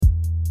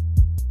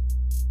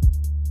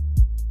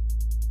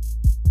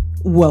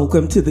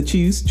Welcome to the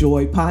Choose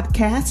Joy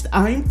podcast.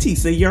 I'm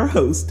Tisa, your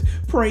host,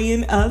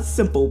 praying a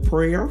simple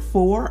prayer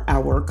for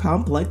our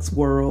complex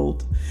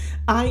world.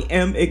 I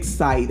am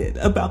excited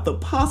about the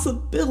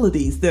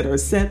possibilities that are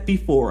set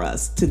before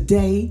us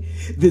today,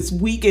 this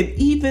week, and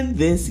even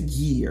this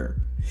year.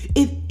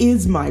 It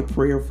is my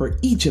prayer for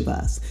each of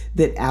us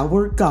that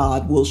our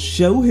God will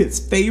show his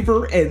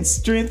favor and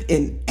strength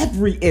in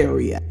every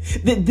area,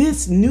 that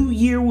this new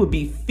year will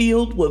be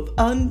filled with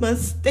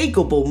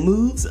unmistakable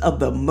moves of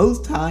the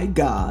Most High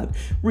God,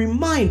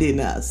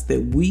 reminding us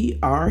that we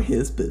are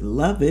his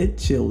beloved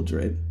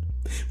children.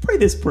 Pray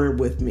this prayer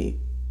with me.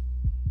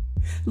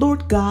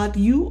 Lord God,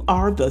 you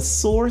are the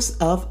source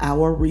of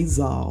our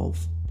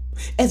resolve.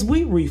 As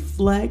we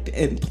reflect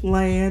and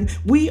plan,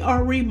 we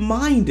are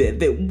reminded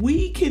that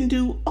we can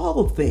do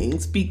all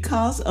things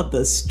because of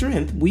the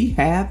strength we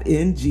have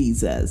in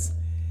Jesus.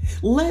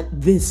 Let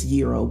this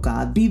year, oh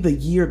God, be the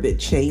year that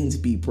chains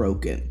be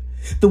broken,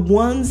 the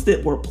ones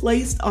that were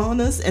placed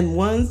on us and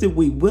ones that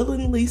we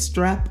willingly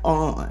strap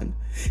on.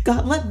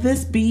 God, let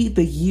this be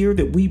the year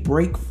that we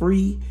break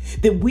free,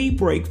 that we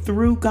break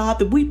through, God,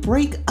 that we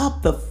break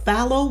up the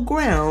fallow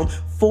ground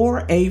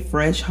for a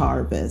fresh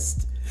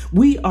harvest.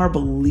 We are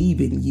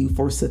believing you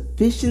for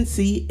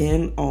sufficiency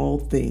in all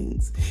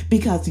things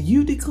because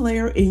you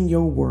declare in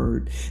your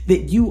word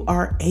that you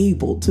are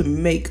able to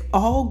make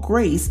all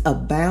grace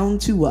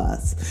abound to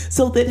us,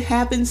 so that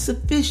having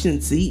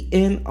sufficiency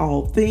in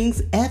all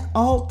things at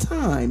all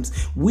times,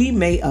 we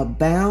may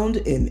abound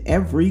in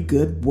every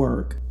good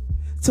work.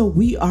 So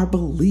we are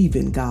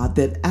believing, God,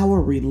 that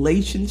our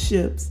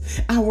relationships,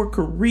 our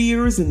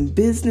careers and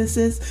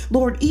businesses,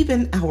 Lord,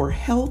 even our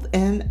health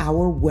and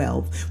our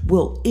wealth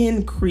will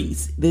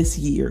increase this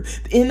year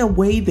in a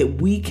way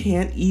that we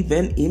can't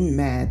even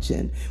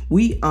imagine.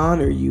 We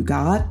honor you,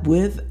 God,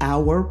 with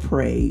our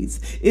praise.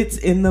 It's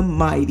in the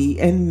mighty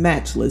and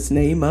matchless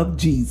name of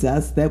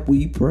Jesus that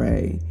we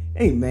pray.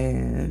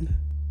 Amen.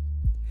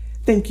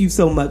 Thank you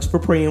so much for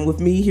praying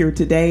with me here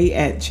today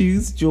at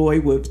Choose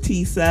Joy with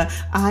Tisa.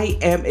 I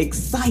am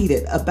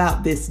excited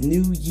about this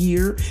new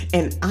year,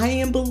 and I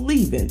am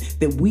believing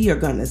that we are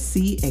going to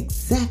see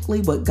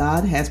exactly what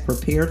God has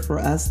prepared for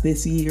us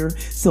this year.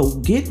 So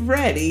get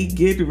ready,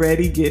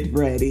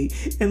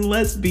 and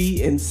let's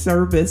be in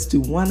service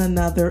to one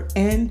another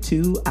and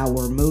to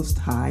our Most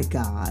High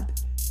God.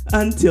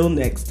 Until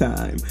next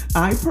time,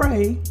 I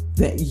pray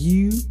that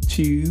you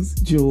choose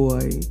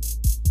joy.